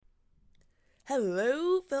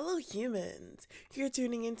Hello, fellow humans. You're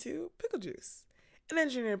tuning into Pickle Juice, an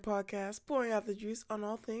engineering podcast pouring out the juice on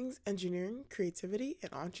all things engineering, creativity,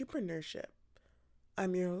 and entrepreneurship.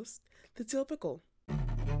 I'm your host, the Teal Pickle.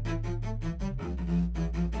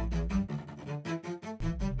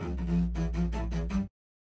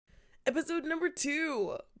 Episode number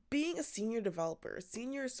 2, being a senior developer,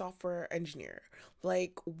 senior software engineer.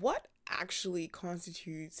 Like, what actually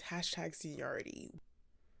constitutes hashtag seniority?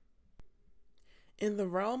 In the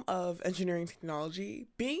realm of engineering technology,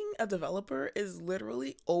 being a developer is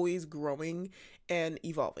literally always growing and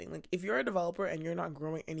evolving. Like, if you're a developer and you're not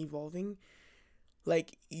growing and evolving,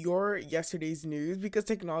 like, you're yesterday's news, because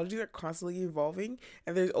technologies are constantly evolving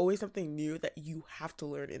and there's always something new that you have to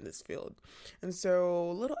learn in this field. And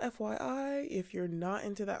so, little FYI, if you're not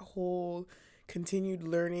into that whole continued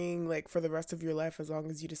learning like for the rest of your life, as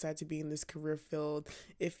long as you decide to be in this career field,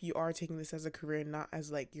 if you are taking this as a career, not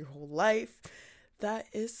as like your whole life, that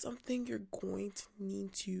is something you're going to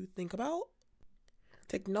need to think about.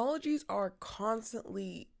 Technologies are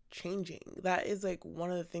constantly changing. That is like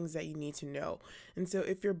one of the things that you need to know. And so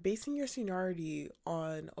if you're basing your seniority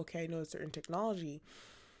on, okay, I know a certain technology,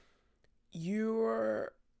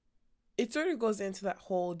 it sort of goes into that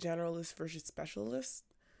whole generalist versus specialist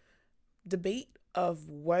debate of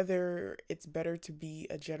whether it's better to be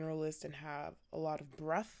a generalist and have a lot of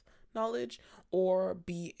breadth knowledge or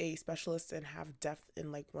be a specialist and have depth in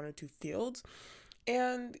like one or two fields.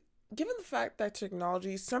 And given the fact that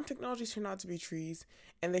some technologies turn out to be trees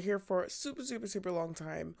and they're here for a super, super, super long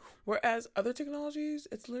time, whereas other technologies,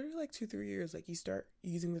 it's literally like 2-3 years. Like, you start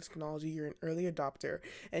using this technology, you're an early adopter,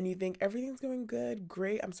 and you think everything's going good,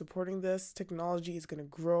 great, I'm supporting this technology, is going to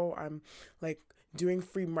grow. I'm like doing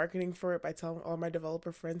free marketing for it by telling all my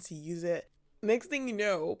developer friends to use it. Next thing you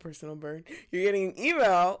know, personal burn, you're getting an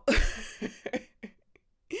email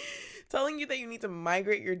telling you that you need to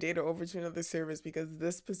migrate your data over to another service because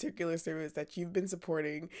this particular service that you've been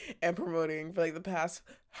supporting and promoting for like the past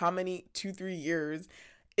how many 2-3 years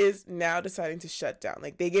is now deciding to shut down.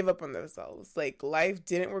 Like, they gave up on themselves. Like, life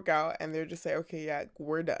didn't work out and they're just like, okay, yeah,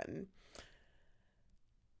 we're done.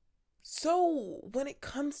 So when it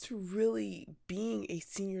comes to really being a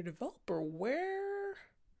senior developer, where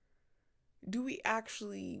do we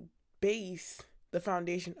actually base the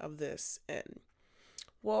foundation of this in?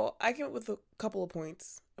 Well, I came up with a couple of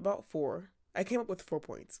points, about 4. I came up with 4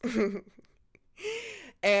 points.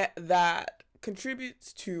 And that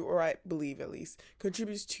contributes to, or I believe at least,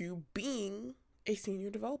 contributes to being a senior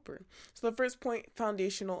developer. So the first point,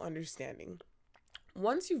 foundational understanding.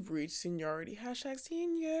 Once you've reached seniority, hashtag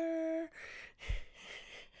senior.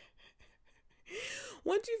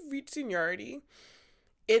 Once you've reached seniority,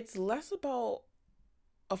 it's less about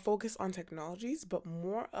a focus on technologies, but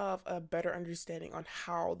more of a better understanding on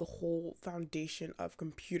how the whole foundation of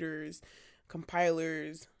computers,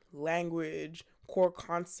 compilers, language, core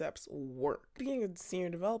concepts work. Being a senior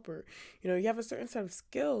developer, you have a certain set of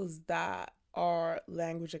skills that are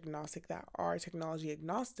language agnostic, that are technology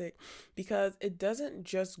agnostic, because it doesn't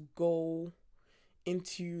just go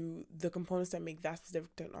into the components that make that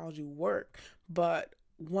specific technology work, but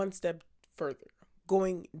one step further,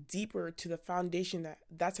 going deeper to the foundation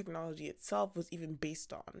that technology itself was even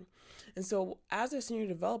based on. And so as a senior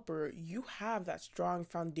developer, you have that strong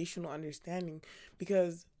foundational understanding,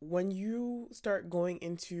 because when you start going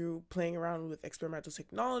into playing around with experimental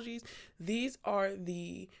technologies, these are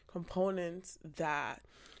the components that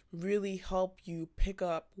really help you pick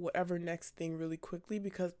up whatever next thing really quickly,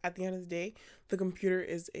 because at the end of the day, the computer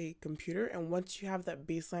is a computer, and once you have that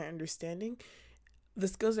baseline understanding, the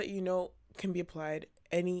skills that you know can be applied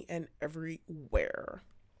any and everywhere.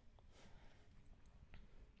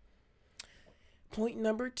 Point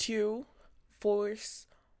number 2, force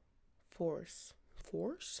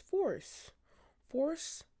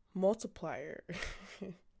multiplier.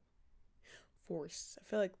 Force. I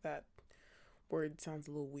feel like that word sounds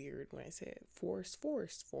a little weird when I say it. Force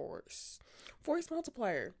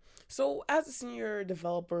multiplier. So as a senior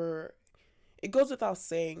developer, it goes without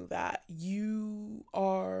saying that you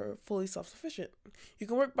are fully self-sufficient. You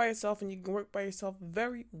can work by yourself, and you can work by yourself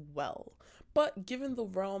very well. But given the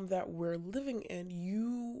realm that we're living in,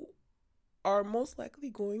 you are most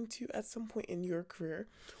likely going to, at some point in your career,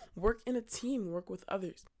 work in a team, work with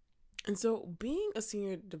others. And so being a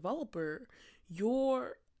senior developer,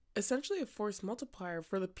 you're essentially a force multiplier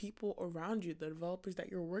for the people around you, the developers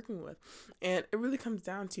that you're working with. And it really comes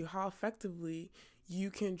down to how effectively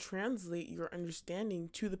you can translate your understanding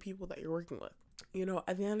to the people that you're working with.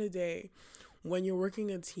 At the end of the day, when you're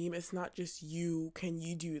working in a team, it's not just you. Can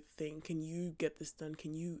you do the thing? Can you get this done?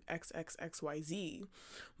 Can you XXXYZ?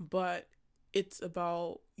 But It's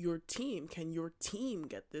about your team. Can your team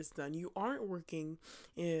get this done? You aren't working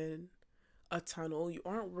in a tunnel. You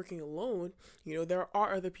aren't working alone. There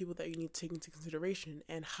are other people that you need to take into consideration,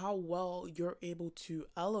 and how well you're able to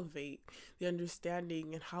elevate the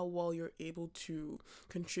understanding and how well you're able to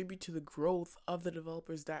contribute to the growth of the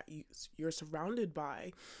developers that you're surrounded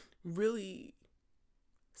by really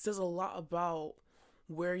says a lot about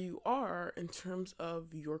where you are in terms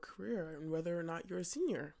of your career and whether or not you're a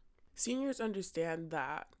senior. Seniors understand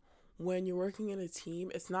that when you're working in a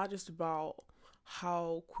team, it's not just about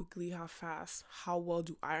how quickly, how fast, how well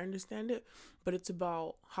do I understand it, but it's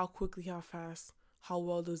about how quickly, how fast, how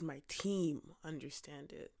well does my team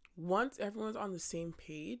understand it. Once everyone's on the same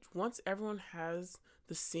page, once everyone has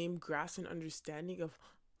the same grasp and understanding of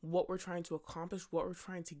what we're trying to accomplish, what we're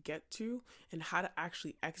trying to get to, and how to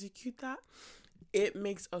actually execute that, it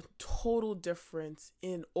makes a total difference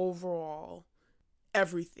in overall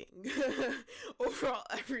everything.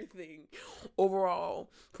 Overall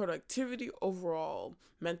productivity, overall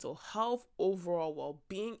mental health, overall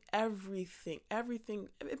well-being, everything.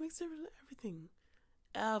 It makes everything.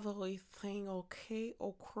 Everything okay,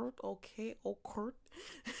 Kurt.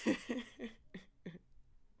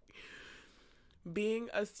 Being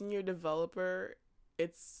a senior developer,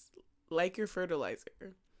 it's like your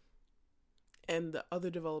fertilizer, and the other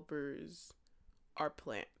developers are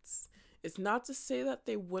plants. It's not to say that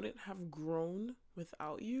they wouldn't have grown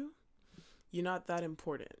without you. You're not that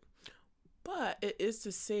important. But it is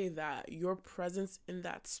to say that your presence in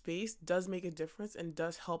that space does make a difference and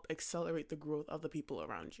does help accelerate the growth of the people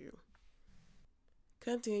around you.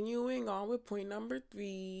 Continuing on with point number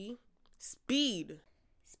 3, speed.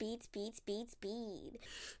 Speed.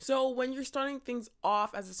 So when you're starting things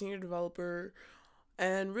off as a senior developer,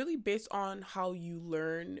 and really based on how you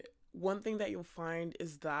learn, one thing that you'll find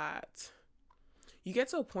is that you get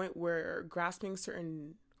to a point where grasping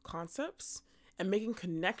certain concepts and making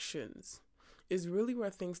connections is really where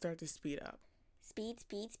things start to speed up.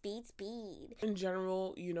 Speed. In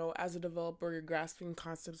general, as a developer, you're grasping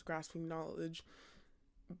concepts, grasping knowledge,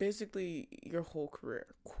 basically your whole career.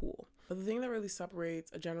 Cool. But the thing that really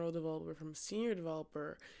separates a general developer from a senior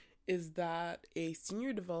developer is that a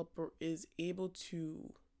senior developer is able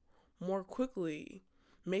to more quickly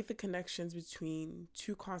make the connections between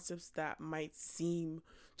two concepts that might seem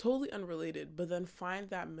totally unrelated, but then find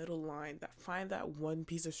that middle line, find that one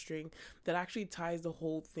piece of string that actually ties the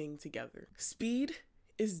whole thing together. Speed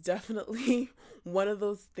is definitely one of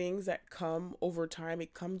those things that come over time.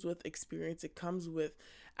 It comes with experience. It comes with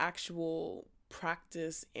actual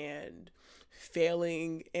practice and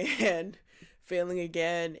failing again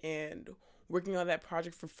and working on that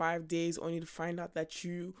project for 5 days only to find out that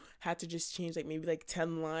you had to just change maybe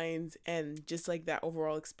 10 lines, and just that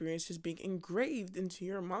overall experience just being engraved into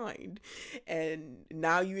your mind. And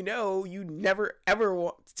now you never ever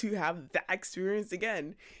want to have that experience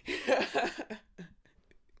again.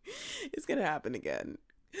 It's gonna happen again.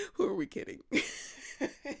 Who are we kidding?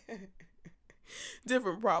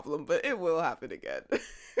 Different problem, but it will happen again.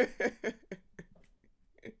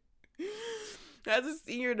 As a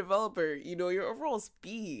senior developer, your overall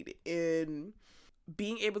speed in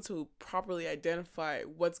being able to properly identify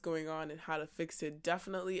what's going on and how to fix it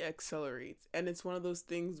definitely accelerates. And it's one of those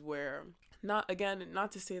things where, not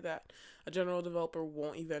to say that a general developer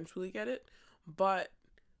won't eventually get it, but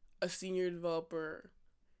a senior developer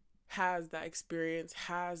has that experience,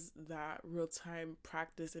 has that real-time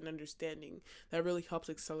practice and understanding that really helps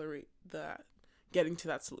accelerate that getting to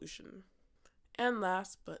that solution. And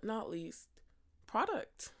last but not least,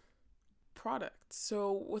 product.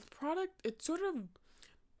 So with product, it sort of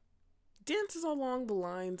dances along the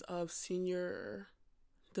lines of senior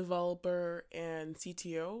developer and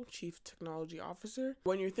CTO, Chief Technology Officer.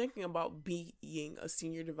 When you're thinking about being a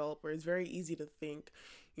senior developer, it's very easy to think,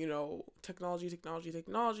 technology.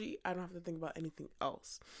 I don't have to think about anything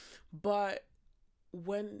else. But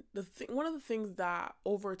one of the things that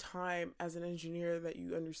over time as an engineer that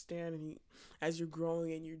you understand and as you're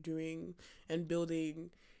growing and you're doing and building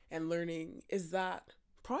and learning is that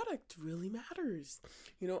product really matters.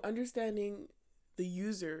 Understanding the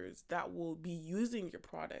users that will be using your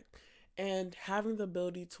product and having the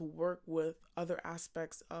ability to work with other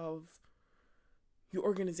aspects of your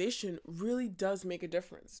organization really does make a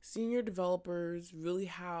difference. Senior developers really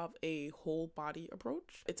have a whole body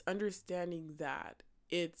approach. It's understanding that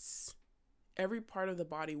it's every part of the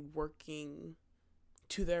body working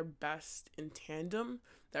to their best in tandem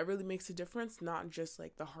that really makes a difference, not just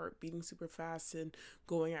the heart beating super fast and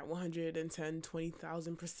going at 110,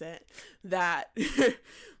 20,000%. That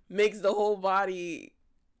makes the whole body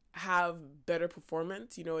have better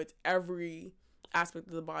performance. You know, it's every aspect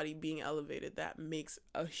of the body being elevated that makes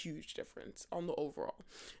a huge difference on the overall.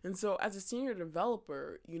 And so as a senior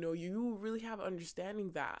developer, you know, you really have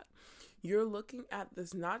understanding that you're looking at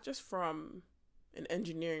this not just from an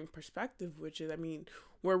engineering perspective, which is, I mean,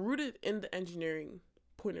 we're rooted in the engineering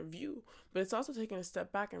point of view, but it's also taking a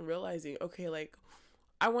step back and realizing, okay, like,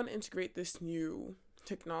 I want to integrate this new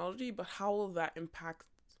technology, but how will that impact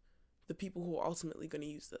the people who are ultimately going to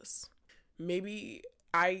use this? Maybe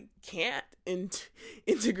I can't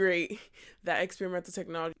integrate that experimental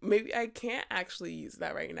technology. Maybe I can't actually use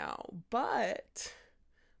that right now. But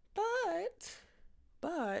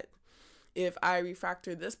if I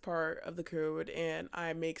refactor this part of the code and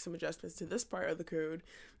I make some adjustments to this part of the code,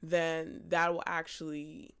 then that will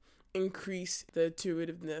actually increase the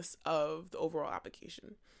intuitiveness of the overall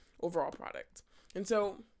application, overall product. And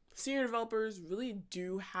so senior developers really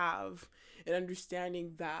do have an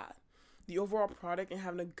understanding that the overall product and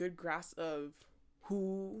having a good grasp of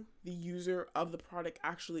who the user of the product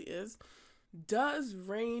actually is does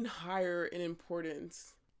reign higher in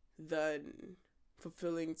importance than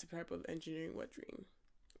fulfilling some type of engineering wet dream.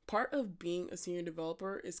 Part of being a senior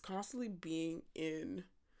developer is constantly being in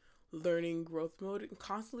learning growth mode and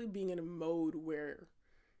constantly being in a mode where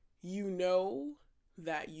you know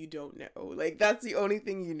that you don't know. Like, that's the only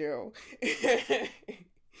thing you know.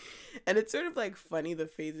 And it's sort of like funny, the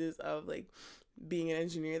phases of like being an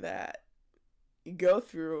engineer that you go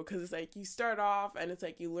through, because it's like you start off and it's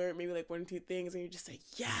like you learn maybe like 1 or 2 things and you're just like,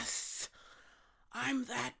 yes, I'm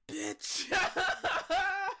that bitch.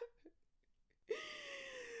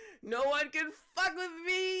 No one can fuck with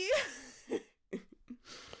me.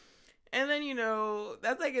 And then, you know,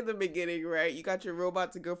 that's like in the beginning, right? You got your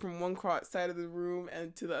robot to go from one side of the room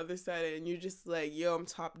and to the other side, and you're just like, yo, I'm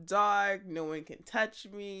top dog. No one can touch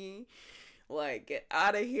me. Like, get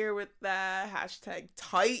out of here with that. Hashtag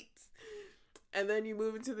tight. And then you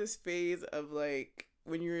move into this phase of like,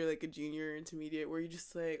 when you're like a junior intermediate, where you're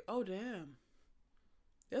just like, oh, damn.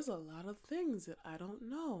 There's a lot of things that I don't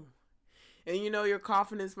know. And, you know, your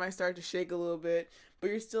confidence might start to shake a little bit, but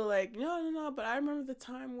you're still like, no, but I remember the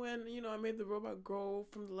time when, you know, I made the robot go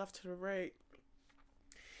from the left to the right.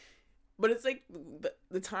 But it's like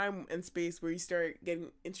the time and space where you start getting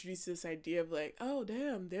introduced to this idea of like, oh,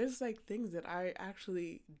 damn, there's like things that I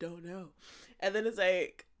actually don't know. And then it's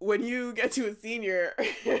like, when you get to a senior,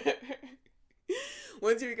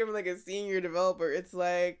 once you become like a senior developer, it's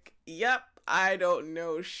like, yep, I don't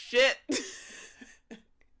know shit.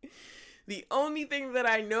 The only thing that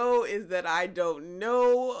I know is that I don't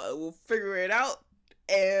know. We'll figure it out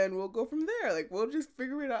and we'll go from there. Like, we'll just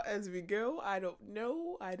figure it out as we go. I don't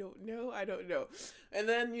know. And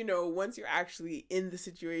then, you know, once you're actually in the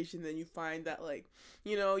situation, then you find that, like,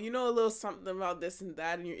 you know a little something about this and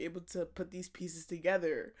that, and you're able to put these pieces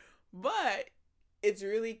together. But it's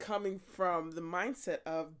really coming from the mindset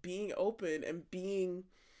of being open and being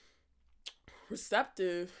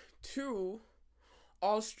receptive to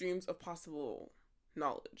all streams of possible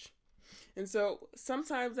knowledge. And so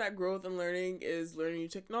sometimes that growth and learning is learning new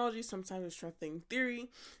technology, sometimes it's strengthening theory,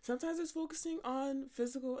 sometimes it's focusing on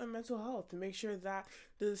physical and mental health to make sure that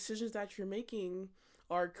the decisions that you're making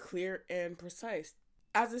are clear and precise.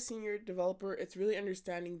 As a senior developer, it's really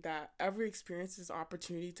understanding that every experience is an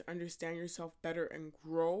opportunity to understand yourself better and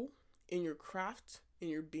grow in your craft, in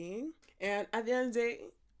your being. And at the end of the day,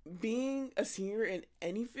 being a senior in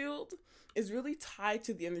any field is really tied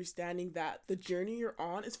to the understanding that the journey you're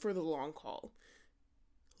on is for the long haul.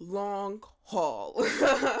 Long haul.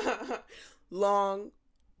 Long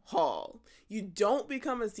haul. You don't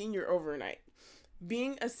become a senior overnight.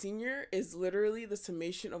 Being a senior is literally the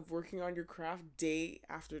summation of working on your craft day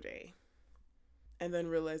after day, and then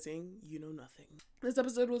realizing you know nothing. This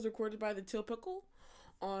episode was recorded by the Teal Pickle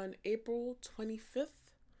on April 25th,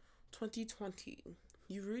 2020.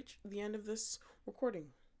 You've reached the end of this recording.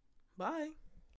 Bye.